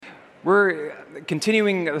We're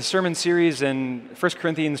continuing the sermon series in 1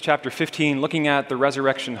 Corinthians chapter 15, looking at the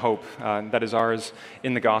resurrection hope that is ours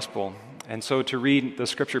in the gospel. And so to read the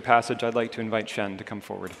scripture passage, I'd like to invite Shen to come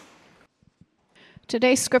forward.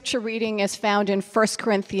 Today's scripture reading is found in 1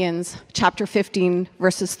 Corinthians chapter 15,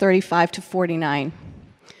 verses 35 to 49.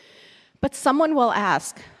 But someone will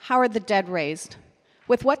ask, how are the dead raised?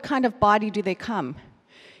 With what kind of body do they come?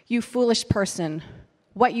 You foolish person,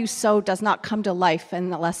 what you sow does not come to life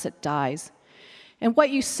unless it dies. And what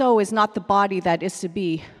you sow is not the body that is to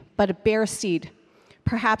be, but a bare seed,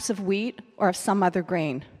 perhaps of wheat or of some other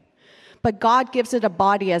grain. But God gives it a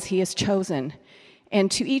body as he has chosen,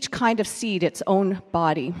 and to each kind of seed its own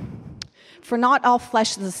body. For not all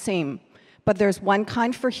flesh is the same, but there's one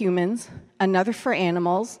kind for humans, another for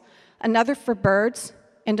animals, another for birds,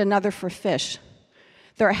 and another for fish.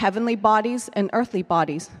 There are heavenly bodies and earthly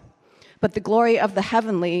bodies. But the glory of the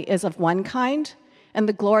heavenly is of one kind, and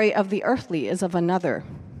the glory of the earthly is of another.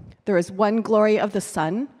 There is one glory of the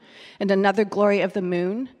sun, and another glory of the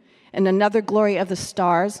moon, and another glory of the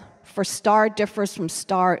stars, for star differs from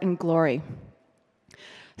star in glory.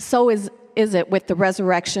 So is it with the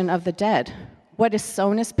resurrection of the dead. What is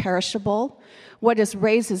sown is perishable, what is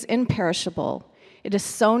raised is imperishable. It is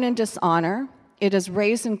sown in dishonor, it is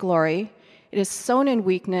raised in glory, it is sown in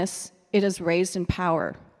weakness, it is raised in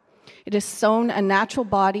power. It is sown a natural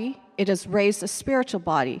body, it is raised a spiritual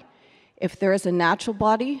body. If there is a natural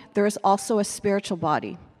body, there is also a spiritual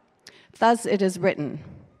body. Thus it is written,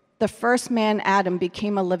 the first man, Adam,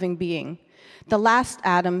 became a living being. The last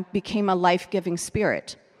Adam became a life-giving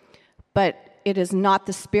spirit. But it is not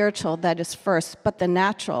the spiritual that is first, but the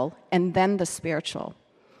natural, and then the spiritual.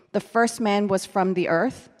 The first man was from the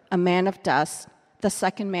earth, a man of dust. The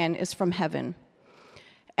second man is from heaven.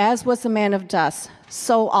 As was the man of dust,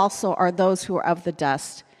 so also are those who are of the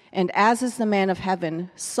dust. And as is the man of heaven,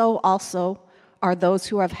 so also are those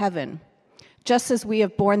who are of heaven. Just as we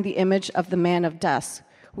have borne the image of the man of dust,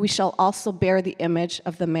 we shall also bear the image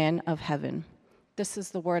of the man of heaven. This is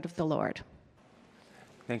the word of the Lord.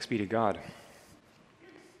 Thanks be to God.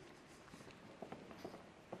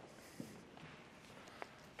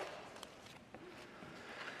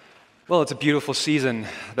 Well, it's a beautiful season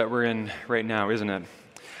that we're in right now, isn't it?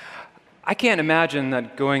 I can't imagine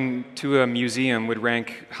that going to a museum would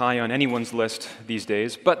rank high on anyone's list these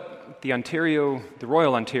days, but the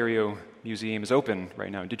Royal Ontario Museum is open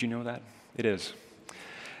right now. Did you know that? It is.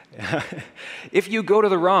 If you go to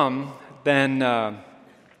the ROM, then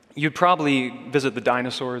you'd probably visit the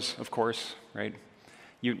dinosaurs, of course, right?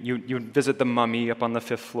 You'd visit the mummy up on the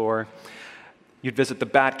 5th floor. You'd visit the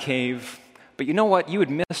Bat Cave. But you know what? You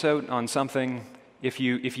would miss out on something if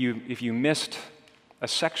you missed a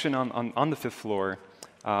section on the 5th floor,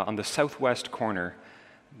 on the southwest corner.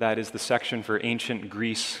 That is the section for ancient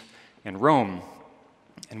Greece and Rome.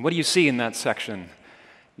 And what do you see in that section?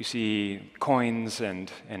 You see coins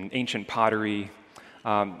and ancient pottery.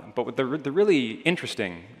 But the really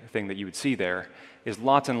interesting thing that you would see there is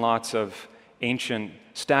lots and lots of ancient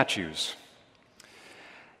statues.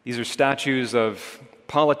 These are statues of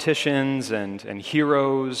politicians and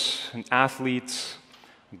heroes and athletes,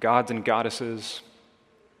 gods and goddesses.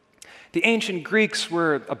 The ancient Greeks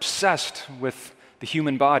were obsessed with the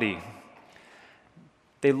human body.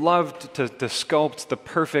 They loved to sculpt the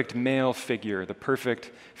perfect male figure, the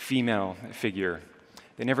perfect female figure.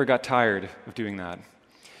 They never got tired of doing that.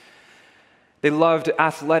 They loved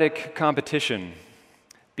athletic competition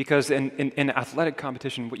because in athletic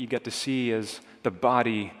competition, what you get to see is the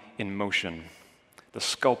body in motion, the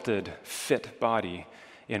sculpted, fit body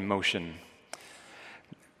in motion.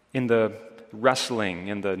 In the wrestling,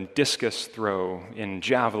 in the discus throw, in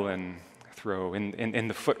javelin throw, in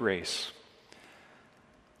the foot race,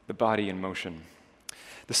 the body in motion.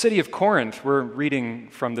 The city of Corinth, we're reading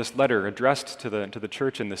from this letter addressed to the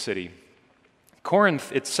church in the city.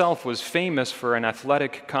 Corinth itself was famous for an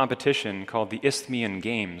athletic competition called the Isthmian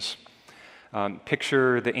Games.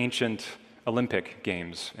 Picture the ancient Olympic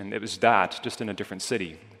Games, and it was that, just in a different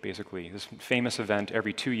city, basically. This famous event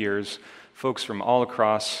every 2 years, folks from all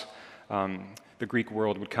across the Greek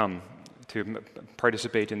world would come to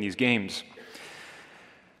participate in these games.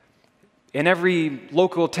 In every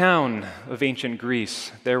local town of ancient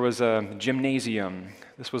Greece, there was a gymnasium.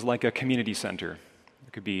 This was like a community center.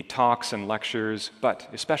 There could be talks and lectures, but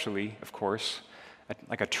especially, of course,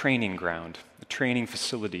 like a training ground, a training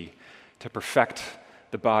facility to perfect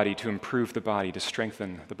the body, to improve the body, to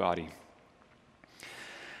strengthen the body.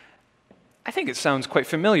 I think it sounds quite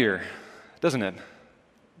familiar, doesn't it?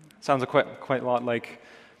 Sounds quite a lot like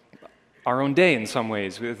our own day in some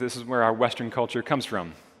ways. This is where our Western culture comes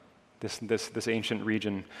from. this ancient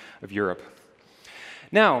region of Europe.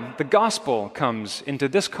 Now, the gospel comes into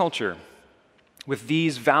this culture with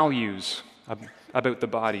these values about the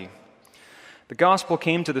body. The gospel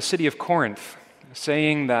came to the city of Corinth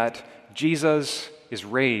saying that Jesus is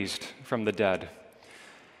raised from the dead,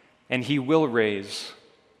 and he will raise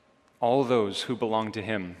all those who belong to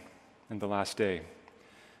him in the last day,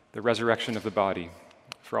 the resurrection of the body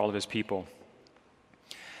for all of his people.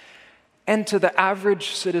 And to the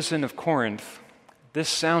average citizen of Corinth, this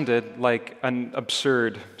sounded like an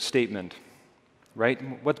absurd statement, right?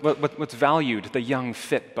 What's valued? The young,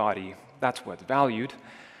 fit body. That's what's valued.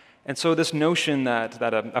 And so this notion that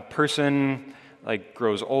a person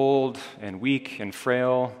grows old and weak and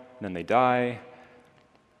frail, and then they die,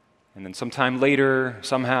 and then sometime later,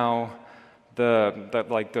 somehow,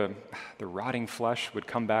 the rotting flesh would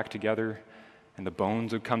come back together, and the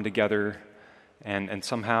bones would come together, and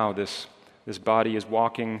somehow this body is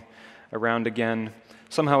walking around again.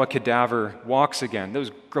 Somehow a cadaver walks again. That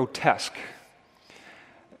was grotesque.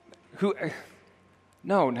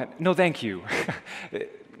 No, thank you.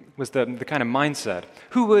 It was the kind of mindset.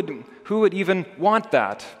 Who would even want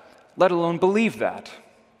that, let alone believe that?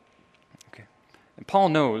 Okay. And Paul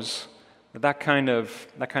knows that kind of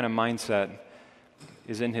mindset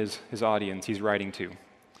is in his audience he's writing to.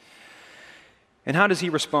 And how does he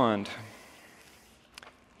respond?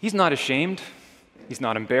 He's not ashamed. He's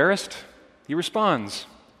not embarrassed. He responds.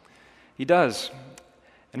 He does.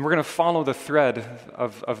 And we're going to follow the thread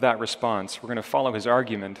of that response. We're going to follow his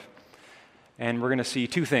argument. And we're going to see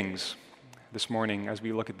two things this morning as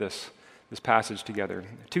we look at this passage together.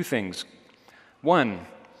 Two things. One,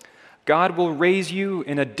 God will raise you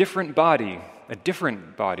in a different body,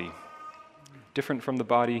 different from the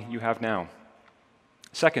body you have now.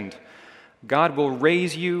 Second, God will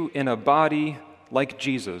raise you in a body like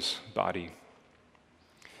Jesus' body.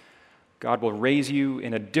 God will raise you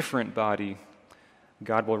in a different body.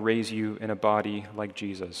 God will raise you in a body like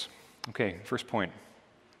Jesus. Okay, first point.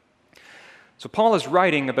 So Paul is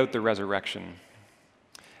writing about the resurrection.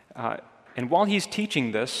 And while he's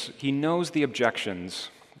teaching this, he knows the objections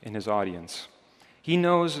in his audience. He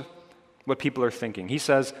knows what people are thinking. He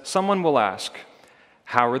says, someone will ask,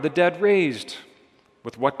 how are the dead raised?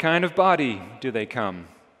 With what kind of body do they come?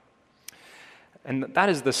 And that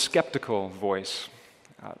is the skeptical voice.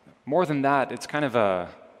 More than that, it's kind of a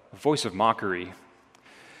voice of mockery.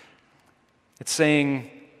 It's saying,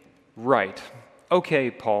 right,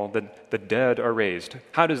 okay, Paul, the dead are raised.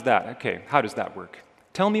 How does that work?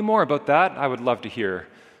 Tell me more about that. I would love to hear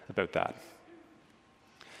about that,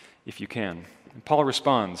 if you can. And Paul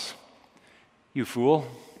responds, you fool.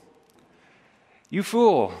 You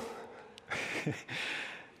fool.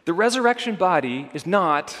 The resurrection body is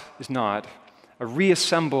not a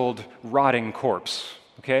reassembled, rotting corpse,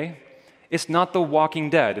 okay? It's not the Walking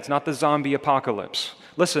Dead. It's not the zombie apocalypse.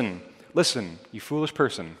 Listen, you foolish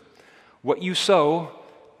person. What you sow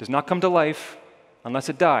does not come to life unless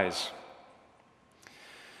it dies.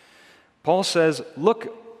 Paul says,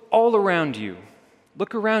 look all around you.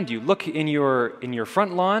 Look around you. Look in your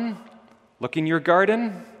front lawn. Look in your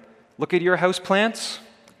garden. Look at your house plants.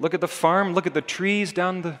 Look at the farm. Look at the trees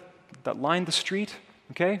that line the street.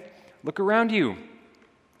 Okay? Look around you.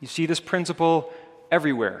 You see this principle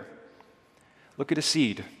everywhere. Look at a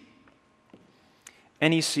seed.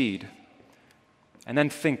 Any seed. And then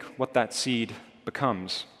think what that seed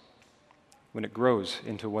becomes when it grows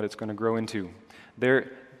into what it's going to grow into.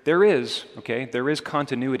 There is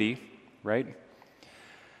continuity, right?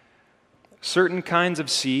 Certain kinds of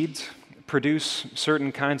seeds produce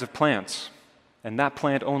certain kinds of plants, and that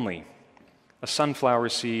plant only. A sunflower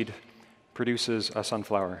seed produces a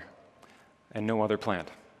sunflower and no other plant.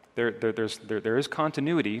 There is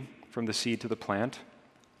continuity from the seed to the plant,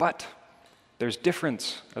 but there's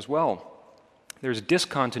difference as well. There's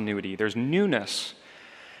discontinuity, there's newness.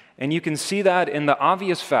 And you can see that in the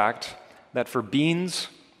obvious fact that for beans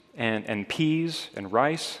and peas and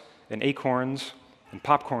rice and acorns and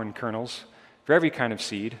popcorn kernels, for every kind of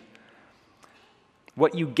seed,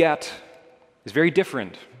 what you get is very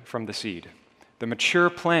different from the seed. The mature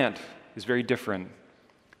plant is very different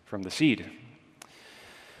from the seed.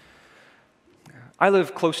 I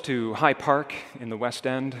live close to High Park in the West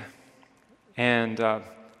End, and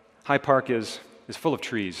High Park is full of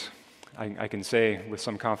trees, I can say with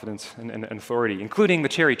some confidence and authority, including the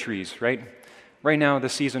cherry trees, right? Right now, the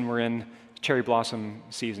season we're in, cherry blossom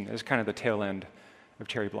season, is kind of the tail end of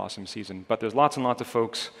cherry blossom season. But there's lots and lots of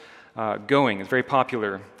folks going. It's very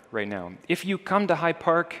popular right now. If you come to High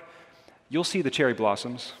Park, you'll see the cherry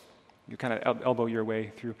blossoms. You kind of elbow your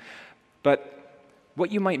way through. But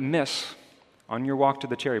what you might miss on your walk to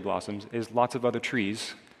the cherry blossoms is lots of other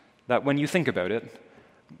trees that, when you think about it,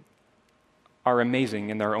 are amazing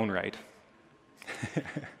in their own right.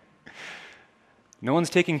 No one's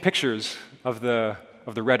taking pictures of the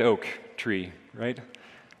red oak tree, right?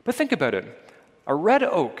 But think about it. A red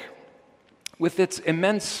oak, with its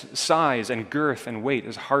immense size and girth and weight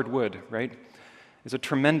as hardwood, right, is a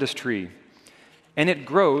tremendous tree. And it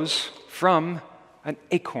grows from an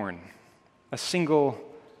acorn, a single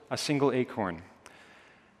acorn.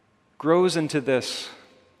 Grows into this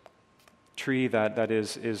tree that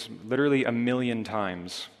is literally 1,000,000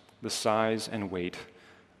 times the size and weight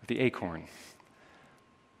of the acorn.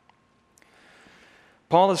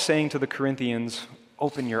 Paul is saying to the Corinthians,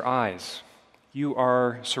 open your eyes. You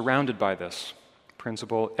are surrounded by this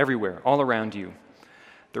principle everywhere, all around you.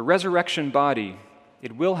 The resurrection body,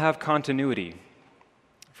 it will have continuity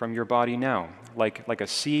from your body now, like a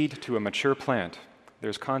seed to a mature plant.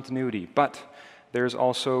 There's continuity, but there's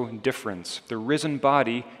also difference. The risen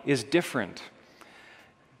body is different.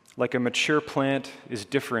 Like a mature plant is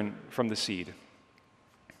different from the seed.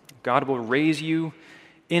 God will raise you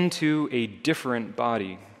into a different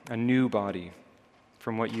body, a new body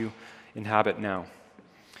from what you inhabit now.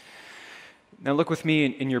 Now look with me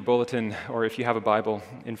in your bulletin, or if you have a Bible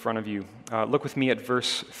in front of you, look with me at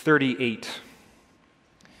verse 38.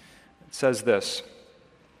 It says this: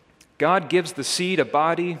 God gives the seed a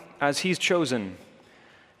body as he's chosen,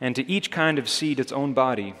 and to each kind of seed its own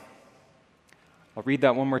body. I'll read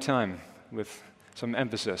that one more time with some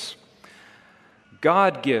emphasis.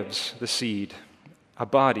 God gives the seed a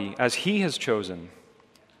body as he has chosen,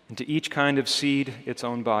 and to each kind of seed its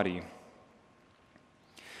own body.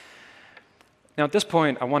 Now at this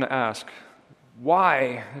point, I want to ask,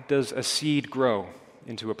 why does a seed grow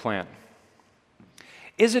into a plant?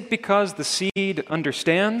 Is it because the seed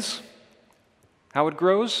understands how it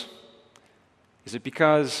grows? Is it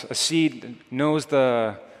because a seed knows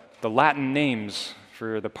the Latin names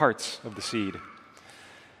for the parts of the seed?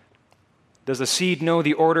 Does a seed know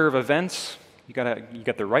the order of events? You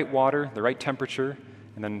got the right water, the right temperature,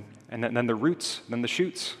 and then the roots, then the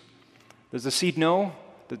shoots. Does the seed know?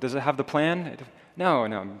 Does it have the plan? No,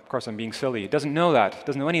 of course I'm being silly. It doesn't know that. It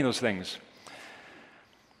doesn't know any of those things.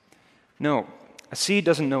 No, a seed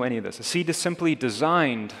doesn't know any of this. A seed is simply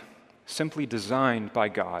designed by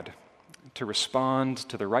God to respond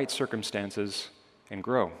to the right circumstances and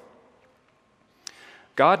grow.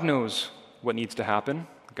 God knows what needs to happen.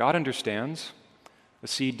 God understands. A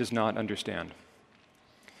seed does not understand.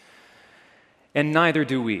 And neither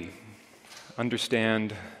do we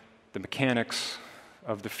understand the mechanics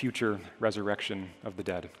of the future resurrection of the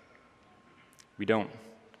dead. We don't.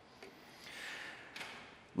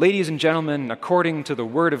 Ladies and gentlemen, according to the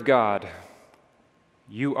Word of God,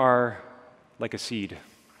 you are like a seed.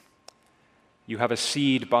 You have a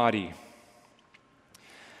seed body.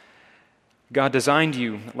 God designed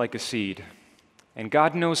you like a seed, and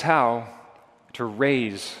God knows how to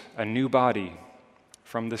raise a new body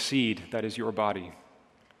from the seed that is your body.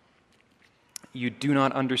 You do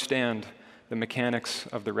not understand the mechanics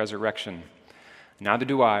of the resurrection. Neither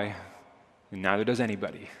do I, and neither does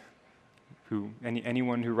anybody.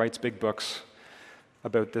 Anyone who writes big books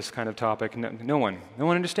about this kind of topic, no one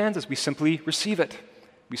understands this. We simply receive it.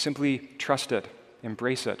 We simply trust it,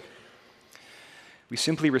 embrace it. We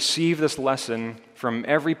simply receive this lesson from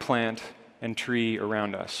every plant and tree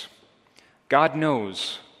around us. God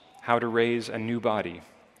knows how to raise a new body.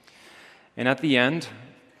 And at the end,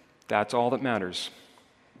 that's all that matters.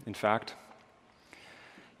 In fact,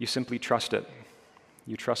 you simply trust it.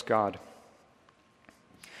 You trust God.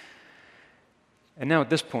 And now at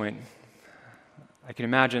this point, I can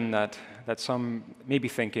imagine that some may be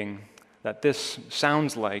thinking that this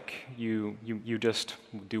sounds like you just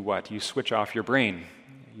do what? You switch off your brain.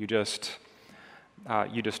 You just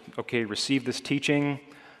receive this teaching.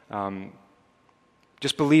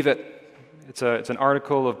 Just believe it. It's an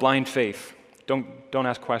article of blind faith. Don't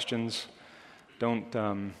ask questions.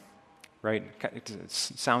 Don't right?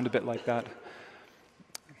 Sound a bit like that.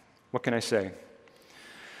 What can I say?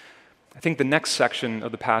 I think the next section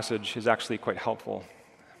of the passage is actually quite helpful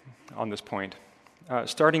on this point.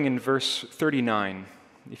 Starting in verse 39,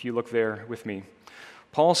 if you look there with me,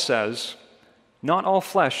 Paul says, "Not all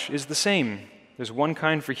flesh is the same. There's one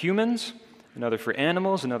kind for humans, another for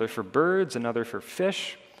animals, another for birds, another for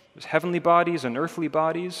fish. There's heavenly bodies and earthly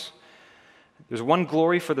bodies. There's one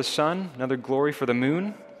glory for the sun, another glory for the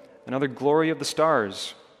moon, another glory of the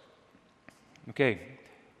stars." Okay,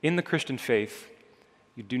 in the Christian faith,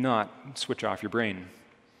 you do not switch off your brain.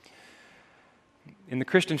 In the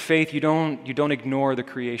Christian faith, you don't ignore the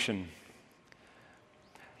creation.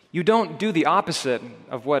 You don't do the opposite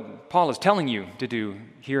of what Paul is telling you to do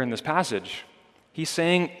here in this passage. He's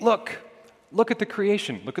saying, look at the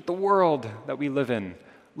creation, look at the world that we live in.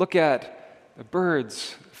 Look at the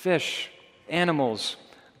birds, fish, animals.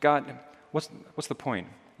 God, what's the point?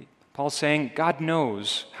 Paul's saying God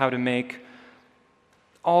knows how to make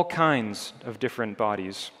all kinds of different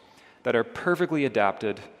bodies that are perfectly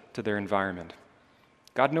adapted to their environment.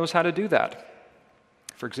 God knows how to do that.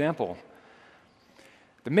 For example,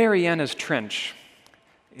 the Marianas Trench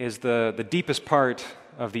is the deepest part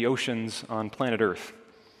of the oceans on planet Earth.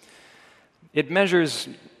 It measures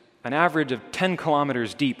an average of 10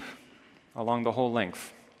 kilometers deep along the whole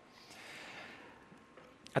length.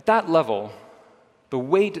 At that level, the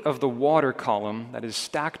weight of the water column that is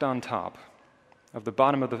stacked on top of the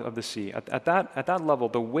bottom of the sea, at that level,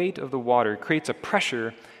 the weight of the water creates a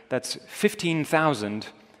pressure that's 15,000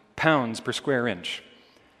 pounds per square inch.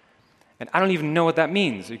 And I don't even know what that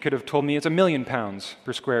means. You could have told me it's 1 million pounds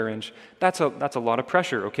per square inch. That's a lot of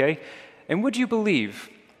pressure, okay? And would you believe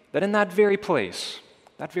that in that very place,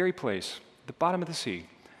 the bottom of the sea,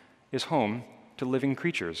 is home to living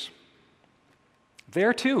creatures?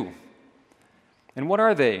 There too. And what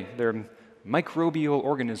are they? They're microbial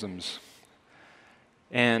organisms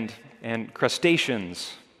and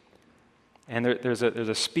crustaceans. And there's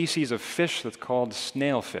a species of fish that's called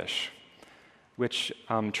snailfish, which,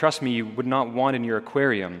 trust me, you would not want in your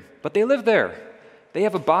aquarium. But they live there. They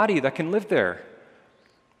have a body that can live there.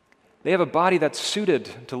 They have a body that's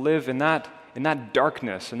suited to live in that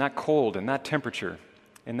darkness, in that cold, in that temperature,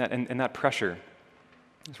 in that pressure.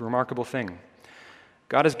 It's a remarkable thing.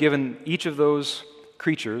 God has given each of those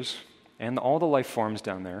creatures and all the life forms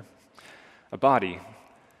down there a body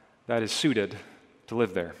that is suited to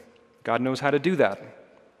live there. God knows how to do that.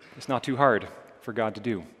 It's not too hard for God to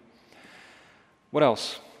do. What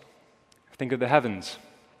else? Think of the heavens.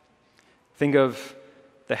 Think of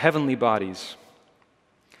the heavenly bodies.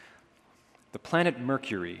 The planet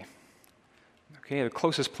Mercury, okay, the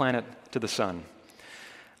closest planet to the sun.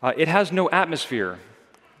 It has no atmosphere.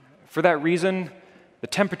 For that reason, the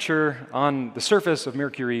temperature on the surface of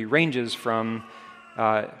Mercury ranges from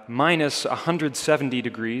minus 170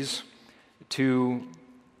 degrees to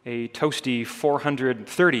a toasty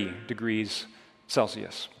 430 degrees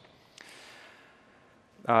Celsius.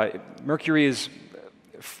 Mercury is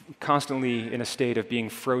constantly in a state of being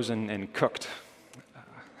frozen and cooked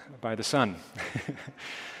by the sun.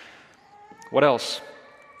 What else?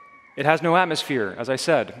 It has no atmosphere, as I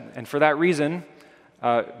said, and for that reason,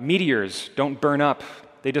 meteors don't burn up.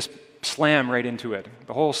 They just slam right into it.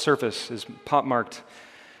 The whole surface is pockmarked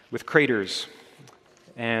with craters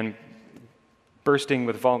and bursting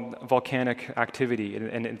with volcanic activity,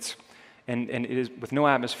 and it is, with no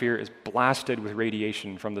atmosphere, is blasted with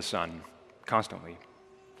radiation from the sun constantly.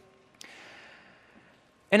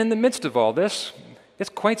 And in the midst of all this, it's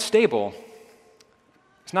quite stable.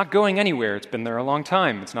 It's not going anywhere. It's been there a long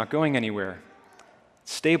time. It's not going anywhere.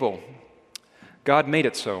 It's stable. God made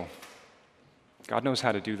it so. God knows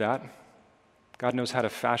how to do that. God knows how to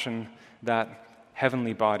fashion that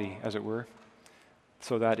heavenly body, as it were,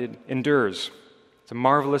 so that it endures. It's a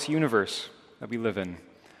marvelous universe that we live in.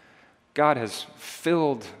 God has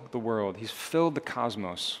filled the world. He's filled the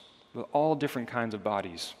cosmos with all different kinds of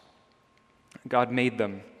bodies. God made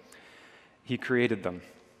them. He created them.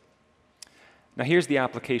 Now here's the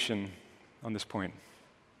application on this point.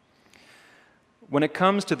 When it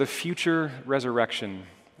comes to the future resurrection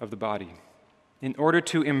of the body, in order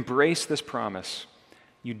to embrace this promise,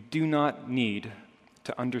 you do not need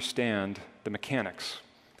to understand the mechanics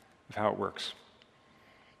of how it works.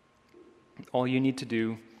 All you need to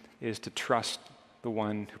do is to trust the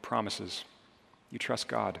one who promises. You trust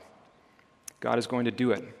God. God is going to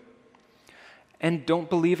do it. And don't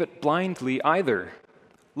believe it blindly either.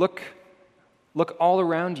 Look all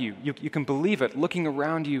around you. You can believe it looking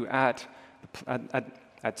around you at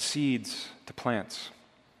seeds to plants.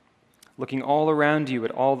 Looking all around you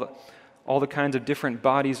at all the kinds of different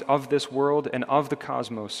bodies of this world and of the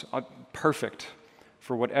cosmos, perfect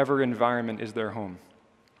for whatever environment is their home.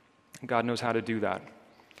 God knows how to do that.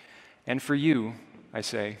 And for you, I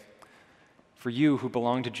say, for you who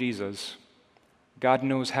belong to Jesus, God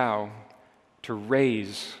knows how to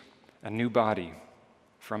raise a new body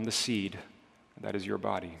from the seed that is your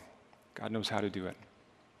body. God knows how to do it.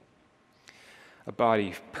 A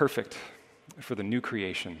body perfect for the new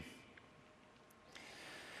creation.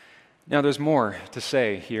 Now there's more to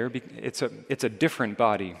say here. It's a different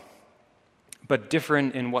body, but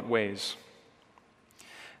different in what ways?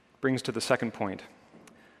 Brings to the second point.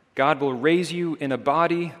 God will raise you in a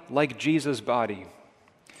body like Jesus' body.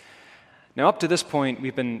 Now, up to this point,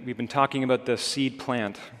 we've been talking about the seed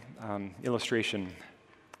plant illustration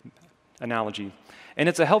analogy. And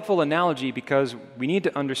it's a helpful analogy because we need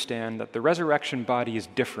to understand that the resurrection body is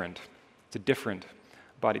different. It's a different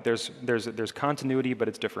body. There's continuity, but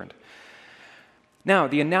it's different. Now,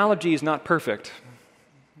 the analogy is not perfect.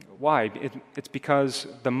 Why? It's because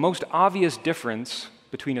the most obvious difference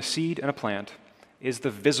between a seed and a plant is the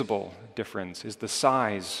visible difference, is the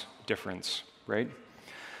size difference, right?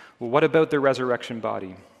 Well, what about the resurrection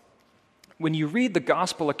body? When you read the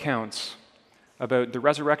gospel accounts about the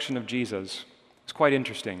resurrection of Jesus, it's quite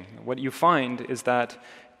interesting. What you find is that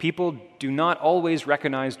people do not always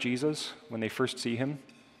recognize Jesus when they first see him,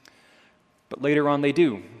 but later on they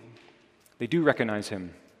do. They do recognize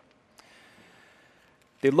him.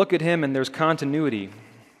 They look at him and there's continuity.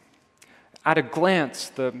 At a glance,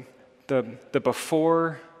 the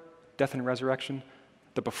before death and resurrection,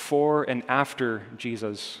 the before and after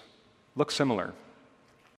Jesus look similar.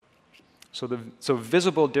 So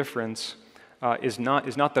visible difference is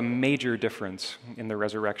not the major difference in the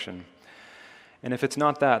resurrection. And if it's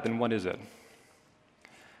not that, then what is it?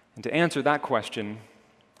 And to answer that question,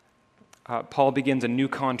 Paul begins a new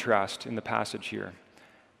contrast in the passage here.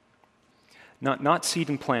 Not seed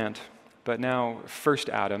and plant, but now first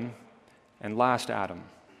Adam and last Adam.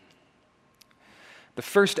 The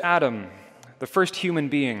first Adam, the first human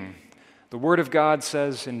being, the Word of God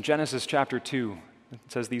says in Genesis chapter 2, it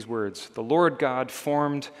says these words, "The Lord God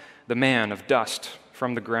formed the man of dust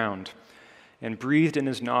from the ground and breathed in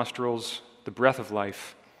his nostrils the breath of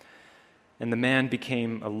life, and the man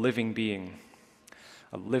became a living being."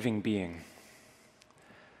 A living being.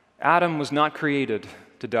 Adam was not created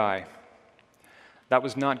to die. That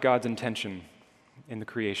was not God's intention in the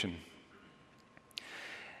creation.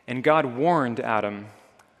 And God warned Adam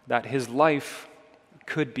that his life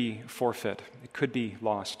could be forfeit, it could be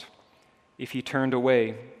lost. If he turned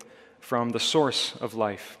away from the source of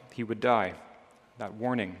life, he would die. That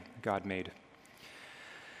warning God made.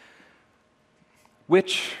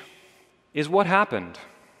 Which is what happened.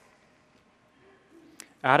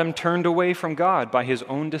 Adam turned away from God by his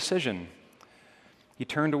own decision. He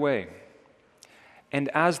turned away. And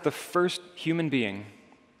as the first human being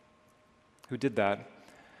who did that,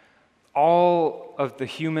 all of the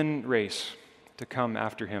human race to come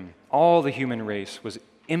after him, all the human race was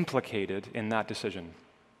implicated in that decision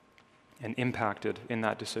and impacted in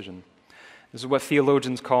that decision. This is what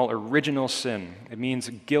theologians call original sin. It means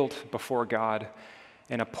guilt before God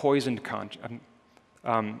and a poisoned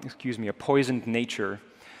a poisoned nature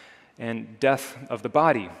and death of the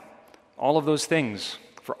body. All of those things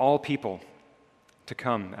for all people to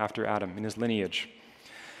come after Adam in his lineage.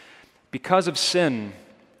 Because of sin,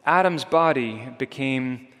 Adam's body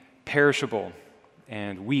became perishable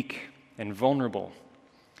and weak and vulnerable.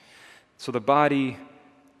 So the body,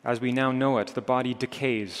 as we now know it, the body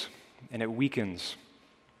decays and it weakens.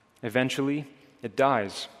 Eventually, it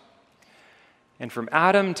dies. And from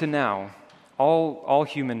Adam to now, all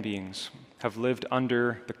human beings have lived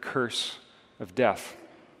under the curse of death.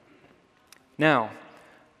 Now,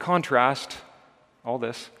 contrast all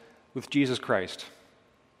this with Jesus Christ,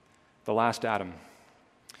 the last Adam.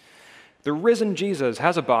 The risen Jesus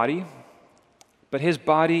has a body, but his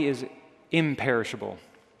body is imperishable.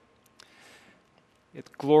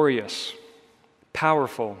 It's glorious,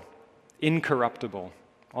 powerful, incorruptible.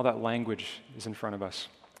 All that language is in front of us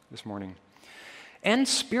this morning. And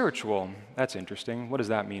spiritual. That's interesting. What does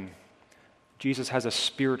that mean? Jesus has a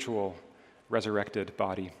spiritual, resurrected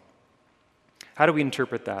body. How do we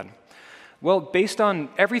interpret that? Well, based on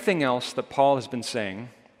everything else that Paul has been saying,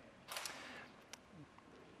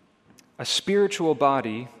 a spiritual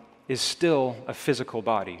body is still a physical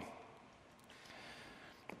body.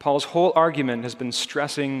 Paul's whole argument has been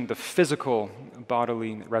stressing the physical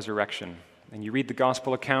bodily resurrection. And you read the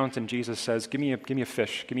gospel account and Jesus says, give me a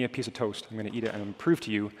fish, give me a piece of toast, I'm going to eat it, and I'm going to prove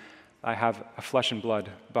to you I have a flesh and blood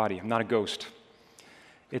body. I'm not a ghost.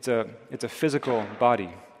 It's a physical body.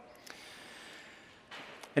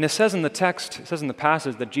 And it says in the text, it says in the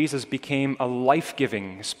passage that Jesus became a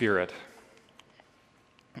life-giving spirit,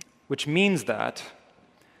 which means that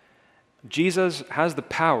Jesus has the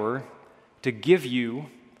power to give you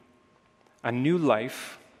a new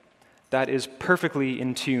life that is perfectly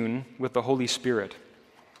in tune with the Holy Spirit,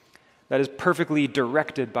 that is perfectly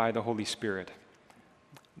directed by the Holy Spirit,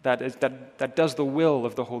 that does the will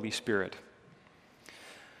of the Holy Spirit.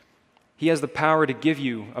 He has the power to give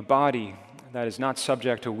you a body that is not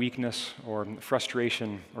subject to weakness or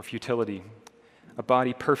frustration or futility, a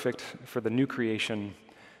body perfect for the new creation,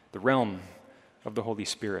 the realm of the Holy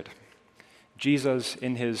Spirit. Jesus,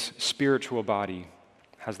 in his spiritual body,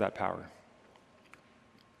 has that power.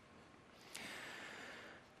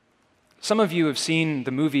 Some of you have seen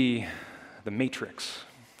the movie The Matrix,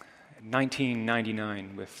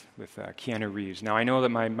 1999 with Keanu Reeves. Now, I know that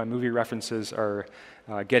my movie references are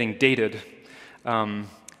getting dated, but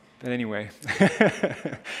anyway.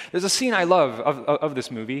 There's a scene I love of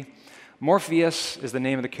this movie. Morpheus is the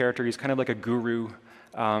name of the character. He's kind of like a guru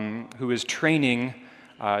who is training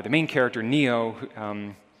the main character, Neo,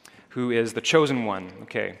 who is the chosen one.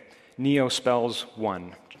 Okay, Neo spells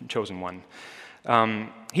one, chosen one.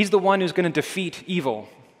 He's the one who's going to defeat evil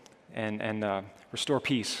and restore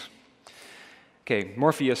peace. Okay,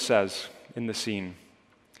 Morpheus says in the scene,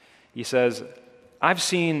 he says, I've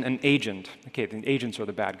seen an agent. Okay, the agents are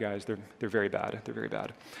the bad guys. They're very bad. They're very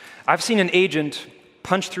bad. I've seen an agent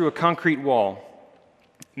punch through a concrete wall.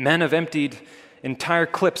 Men have emptied entire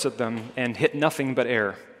clips at them and hit nothing but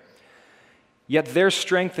air. Yet their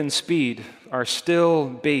strength and speed are still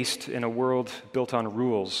based in a world built on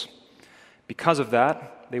rules. Because of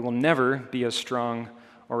that, they will never be as strong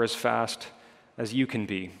or as fast as you can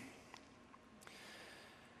be.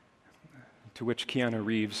 To which Keanu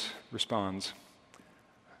Reeves responds,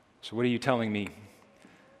 so what are you telling me?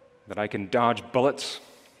 That I can dodge bullets?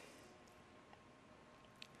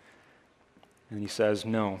 And he says,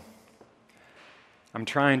 no. I'm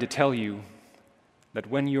trying to tell you that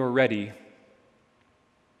when you're ready,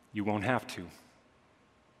 you won't have to.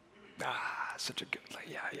 Such a good,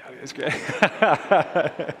 yeah, it's great.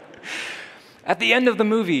 At the end of the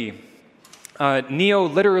movie, Neo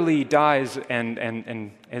literally dies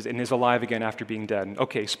and is alive again after being dead.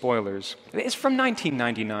 Okay, spoilers. It's from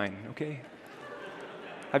 1999, okay?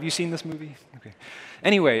 Have you seen this movie? Okay.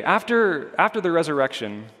 Anyway, after the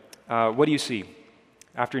resurrection, what do you see?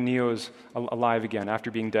 After Neo's alive again,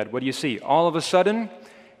 after being dead, what do you see? All of a sudden,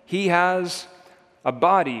 he has a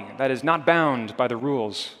body that is not bound by the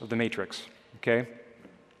rules of the Matrix, okay?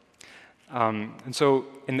 And so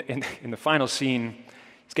in the final scene,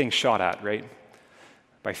 he's getting shot at, right?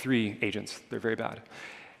 By 3 agents. They're very bad.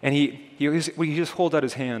 And he just holds out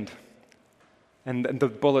his hand, and the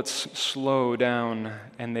bullets slow down,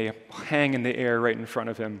 and they hang in the air right in front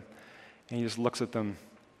of him. And he just looks at them,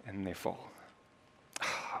 and they fall.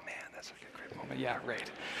 Oh, man, that's a great moment. Yeah, right.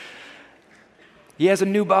 He has a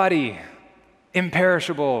new body,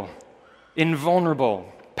 imperishable,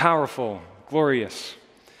 invulnerable, powerful, glorious.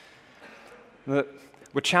 The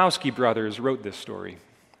Wachowski brothers wrote this story,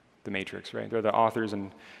 The Matrix, right? They're the authors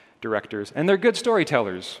and directors, and they're good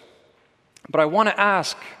storytellers. But I want to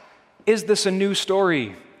ask, is this a new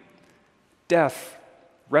story? Death,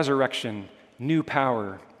 resurrection, new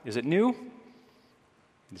power. Is it new?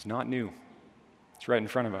 It's not new. It's right in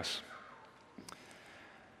front of us.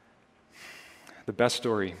 The best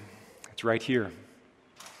story, it's right here.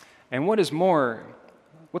 And what's more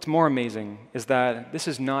amazing is that this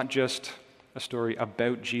is not just a story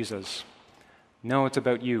about Jesus. No, it's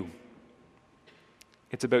about you.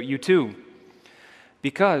 It's about you too.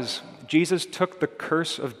 Because Jesus took the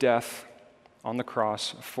curse of death on the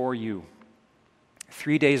cross for you.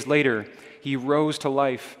 3 days later, he rose to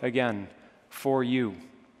life again for you.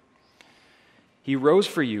 He rose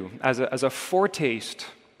for you as a foretaste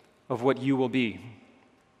of what you will be.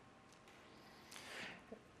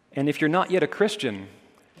 And if you're not yet a Christian,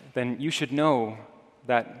 then you should know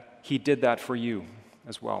that he did that for you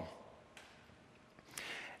as well.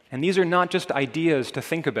 And these are not just ideas to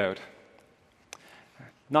think about,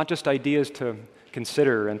 not just ideas to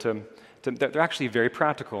consider, and they're actually very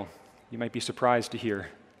practical. You might be surprised to hear.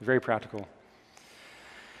 Very practical.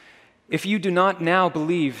 If you do not now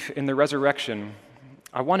believe in the resurrection,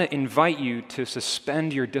 I want to invite you to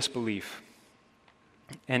suspend your disbelief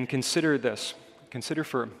and consider this. Consider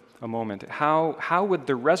for a moment, how would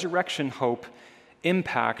the resurrection hope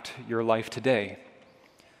impact your life today?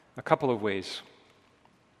 A couple of ways.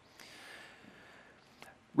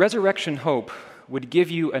 Resurrection hope would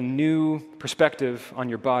give you a new perspective on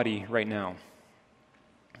your body right now.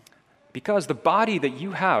 Because the body that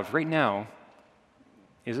you have right now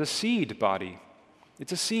is a seed body.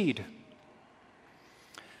 It's a seed.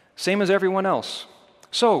 Same as everyone else.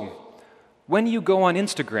 So, when you go on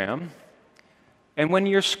Instagram, and when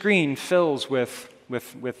your screen fills with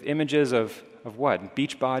images of what?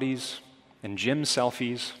 Beach bodies and gym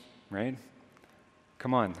selfies, right?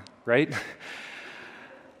 Come on, right?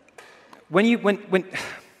 When you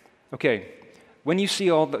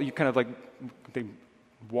see all the, you kind of like, they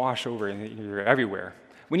wash over and you're everywhere.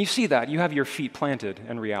 When you see that, you have your feet planted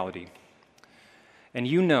in reality. And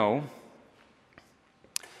you know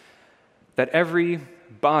that every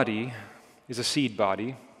body is a seed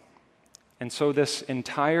body. And so this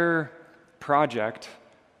entire project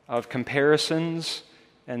of comparisons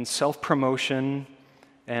and self-promotion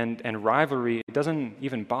and rivalry, it doesn't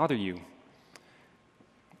even bother you.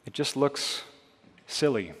 It just looks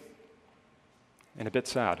silly and a bit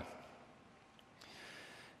sad.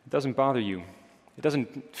 It doesn't bother you. It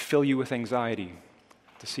doesn't fill you with anxiety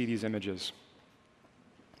to see these images.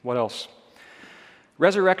 What else?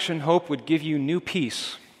 Resurrection hope would give you new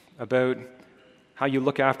peace about how you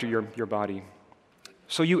look after your body.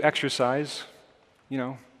 So you exercise,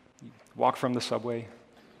 walk from the subway,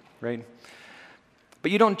 right? But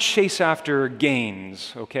you don't chase after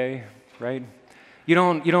gains, okay? Right? You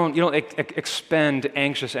don't expend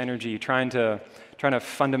anxious energy trying to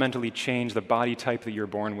fundamentally change the body type that you're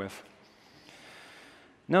born with.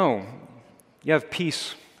 No, you have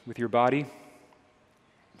peace with your body.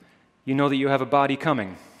 You know that you have a body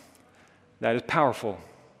coming that is powerful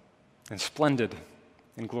and splendid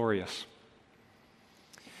and glorious.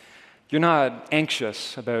 You're not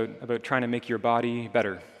anxious about trying to make your body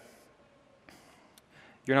better.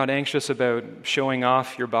 You're not anxious about showing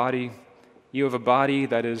off your body. You have a body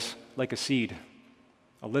that is like a seed,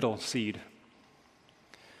 a little seed.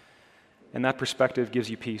 And that perspective gives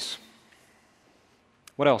you peace.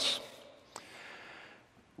 What else?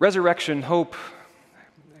 Resurrection hope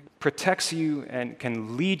protects you and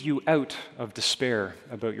can lead you out of despair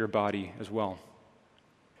about your body as well.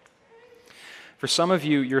 For some of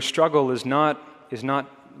you, your struggle is not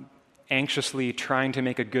anxiously trying to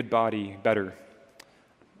make a good body better.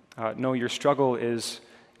 No, your struggle is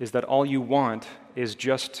that all you want is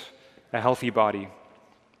just a healthy body.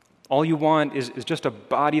 All you want is just a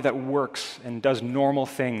body that works and does normal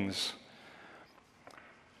things.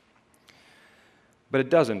 But it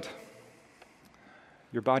doesn't.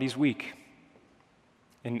 Your body's weak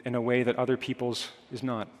in a way that other people's is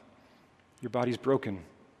not. Your body's broken.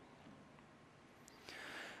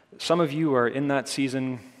 Some of you are in that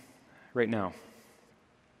season right now,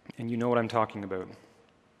 and you know what I'm talking about.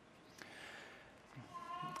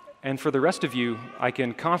 And for the rest of you, I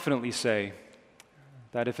can confidently say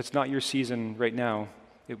that if it's not your season right now,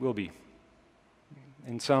 it will be.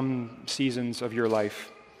 In some seasons of your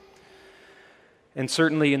life, and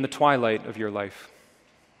certainly in the twilight of your life,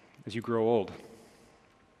 as you grow old.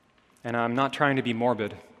 And I'm not trying to be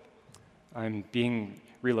morbid. I'm being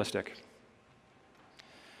realistic.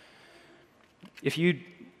 If you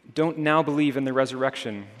don't now believe in the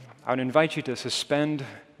resurrection, I would invite you to suspend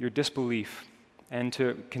your disbelief and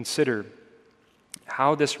to consider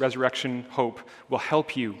how this resurrection hope will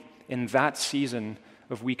help you in that season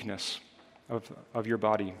of weakness of your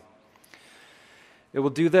body. It will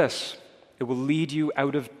do this. It will lead you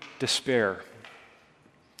out of despair.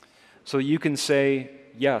 So you can say,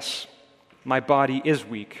 yes, my body is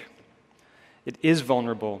weak. It is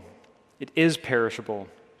vulnerable. It is perishable.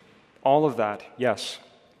 All of that, yes.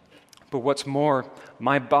 But what's more,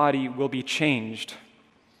 my body will be changed.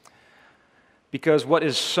 Because what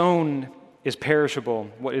is sown is perishable.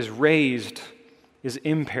 What is raised is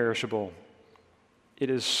imperishable. It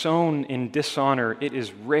is sown in dishonor. It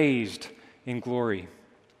is raised in glory.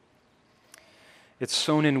 It's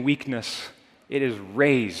sown in weakness. It is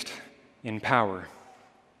raised in power.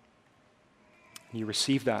 You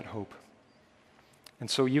receive that hope. And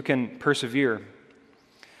so you can persevere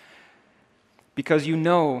because you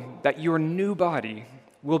know that your new body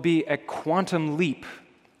will be a quantum leap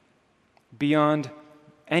beyond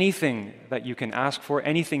anything that you can ask for,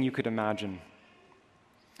 anything you could imagine.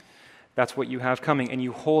 That's what you have coming, and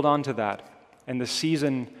you hold on to that. And the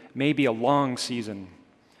season may be a long season.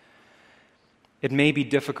 It may be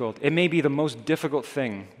difficult. It may be the most difficult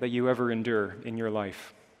thing that you ever endure in your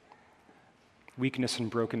life. Weakness and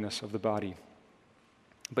brokenness of the body.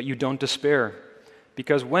 But you don't despair,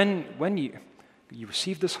 because when you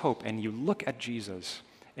receive this hope and you look at Jesus,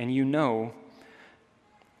 and you know,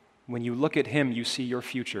 when you look at him, you see your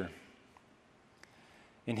future.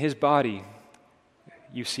 In his body,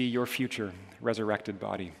 you see your future resurrected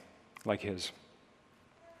body like his.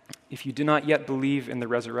 If you do not yet believe in the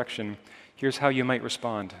resurrection, here's how you might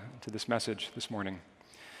respond to this message this morning.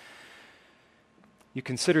 You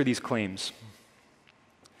consider these claims.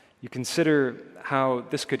 You consider how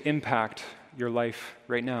this could impact your life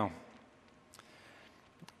right now.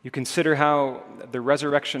 You consider how the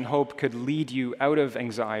resurrection hope could lead you out of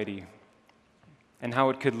anxiety and how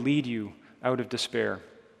it could lead you out of despair.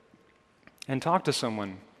 And talk to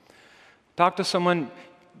someone. Talk to someone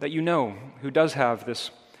that you know who does have this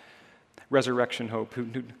resurrection hope,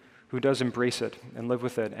 who does embrace it and live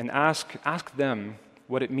with it, and ask them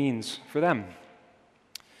what it means for them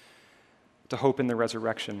to hope in the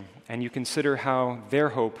resurrection. And you consider how their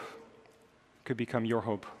hope could become your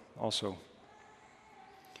hope also.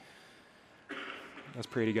 Let's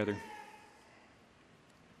pray together.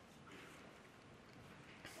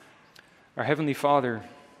 Our Heavenly Father,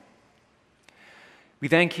 we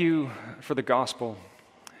thank you for the gospel,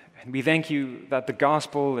 and we thank you that the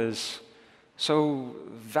gospel is so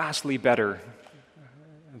vastly better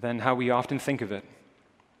than how we often think of it.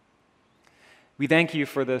 We thank you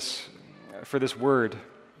for this word.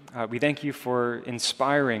 We thank you for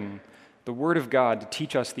inspiring the Word of God to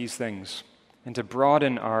teach us these things and to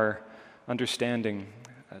broaden our understanding,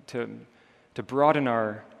 to broaden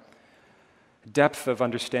our depth of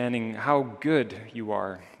understanding how good you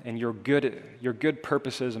are and your good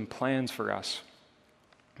purposes and plans for us.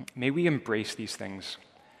 May we embrace these things.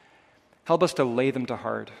 Help us to lay them to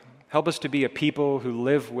heart. Help us to be a people who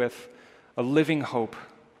live with a living hope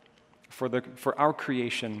for our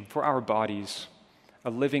creation, for our bodies,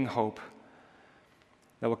 a living hope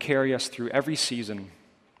that will carry us through every season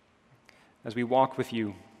as we walk with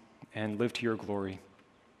you and live to your glory.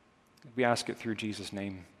 We ask it through Jesus'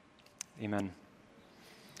 name. Amen.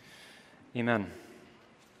 Amen.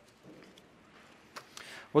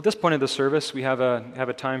 Well, at this point of the service, we have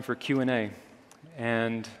a time for Q&A,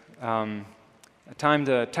 and a time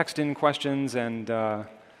to text in questions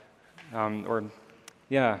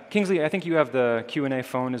Kingsley, I think you have the Q&A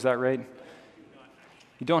phone. Is that right?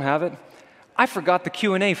 You don't have it? I forgot the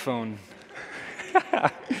Q&A phone.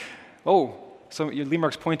 Oh, so Lee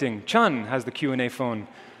Mark's pointing. Chun has the Q&A phone.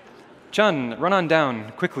 Chun, run on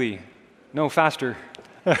down quickly. No, faster.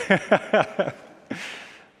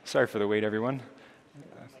 Sorry for the wait, everyone.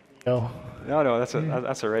 No,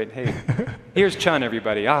 that's all right. Hey, here's Chun,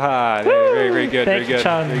 everybody. Aha, very, very good, Thank very you, good,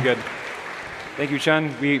 Chun. very good. Thank you,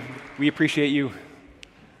 Chun. We appreciate you.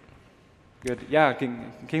 Good. Yeah,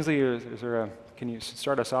 Kingsley, can you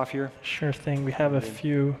start us off here? Sure thing. We have a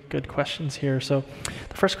few good questions here. So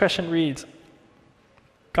the first question reads,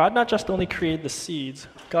 God not just only created the seeds,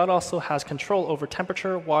 God also has control over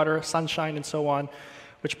temperature, water, sunshine, and so on,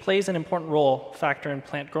 which plays an important factor in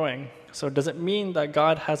plant growing. So does it mean that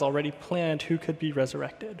God has already planned who could be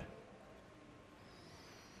resurrected?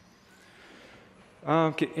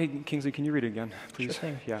 Hey, Kingsley, can you read it again, please? Sure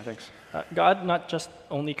thing. Yeah, thanks. God not just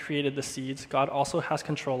only created the seeds, God also has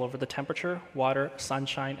control over the temperature, water,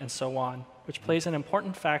 sunshine, and so on, which plays an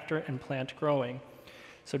important factor in plant growing.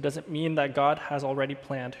 So does it mean that God has already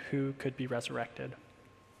planned who could be resurrected?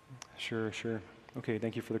 Sure. Okay,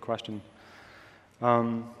 thank you for the question.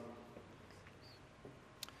 So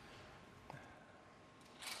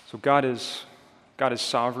God is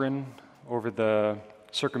sovereign over the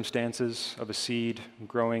circumstances of a seed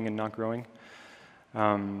growing and not growing.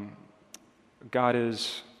 God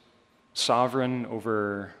is sovereign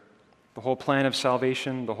over the whole plan of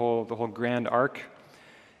salvation, the whole grand arc.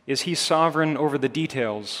 Is he sovereign over the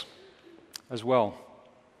details as well?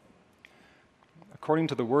 According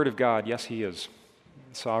to the Word of God, yes, he is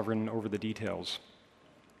sovereign over the details.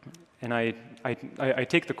 And I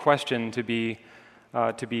take the question to be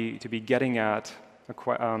getting at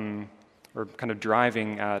or kind of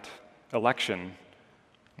driving at election.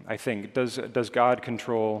 I think does God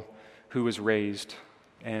control who is raised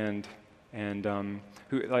and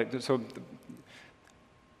who so the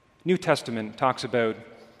New Testament talks about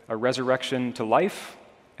a resurrection to life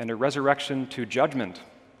and a resurrection to judgment.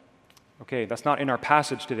 Okay, that's not in our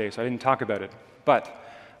passage today, so I didn't talk about it, but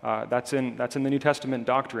that's in the New Testament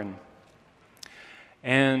doctrine.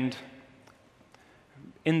 And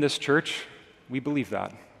in this church, we believe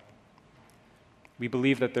that. We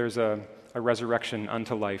believe that there's a resurrection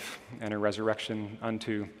unto life and a resurrection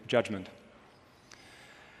unto judgment.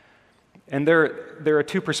 And there are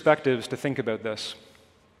two perspectives to think about this.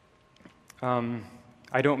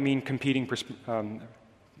 I don't mean competing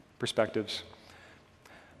perspectives.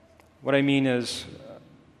 What I mean is,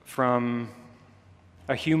 from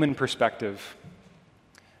a human perspective,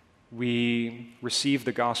 we receive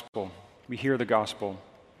the gospel, we hear the gospel.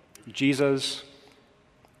 Jesus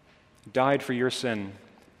died for your sin,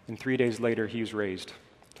 and 3 days later he was raised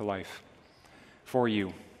to life for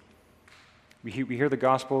you. We hear the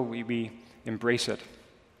gospel, we embrace it.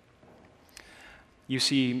 You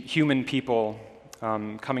see human people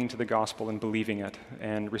coming to the gospel and believing it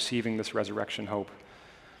and receiving this resurrection hope.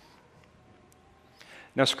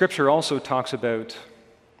 Now, Scripture also talks about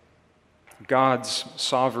God's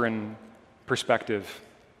sovereign perspective,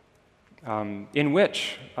 in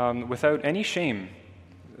which, without any shame,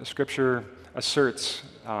 Scripture asserts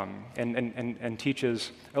and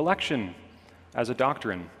teaches election as a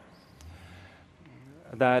doctrine.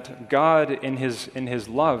 That God, in His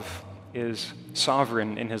love, is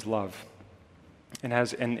sovereign in His love, and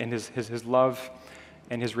His love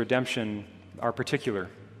and His redemption are particular.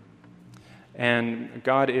 And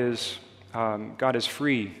God is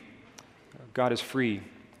free. God is free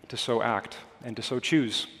to so act and to so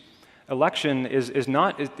choose. Election is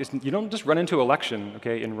not, you don't just run into election,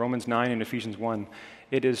 okay, in Romans 9 and Ephesians 1.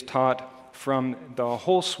 It is taught from the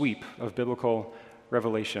whole sweep of biblical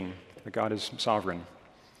revelation that God is sovereign.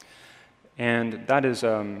 And that is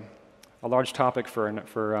a large topic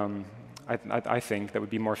I think that would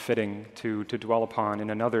be more fitting to dwell upon in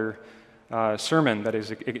another sermon that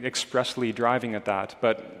is expressly driving at that.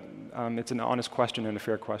 But it's an honest question and a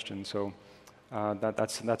fair question. So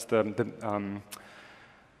that's the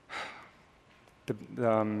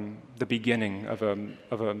beginning of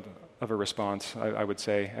a response, I would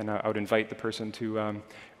say. And I would invite the person to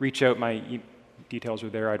reach out. My details are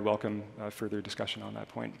there. I'd welcome further discussion on that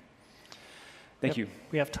point. Thank you.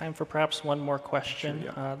 We have time for perhaps one more question.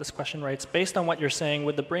 Sure, yeah. This question writes, based on what you're saying,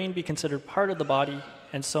 would the brain be considered part of the body,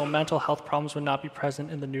 and so mental health problems would not be present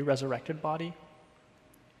in the new resurrected body?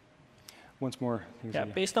 Once more. Yeah,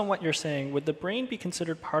 based on what you're saying, would the brain be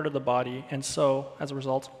considered part of the body, and so, as a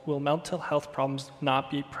result, will mental health problems not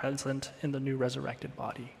be present in the new resurrected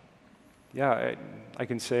body? Yeah, I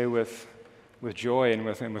can say with joy and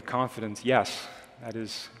with confidence, yes, that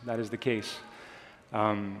is the case.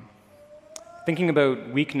 Thinking about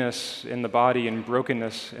weakness in the body and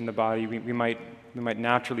brokenness in the body, we might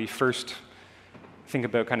naturally first think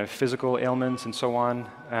about kind of physical ailments and so on.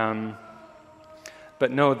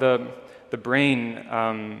 But no, the brain,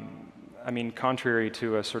 contrary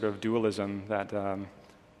to a sort of dualism that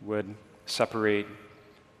would separate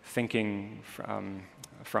thinking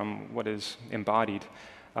from what is embodied,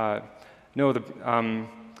 no,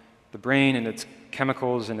 the brain and its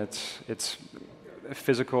chemicals and its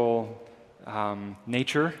physical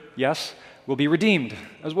nature, yes, will be redeemed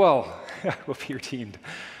as well. Will be redeemed,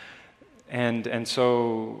 and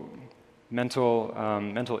so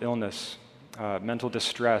mental illness, mental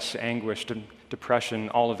distress, anguish, depression,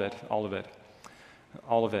 all of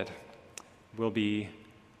it will be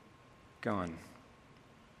gone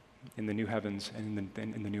in the new heavens and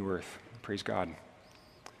in the new earth. Praise God.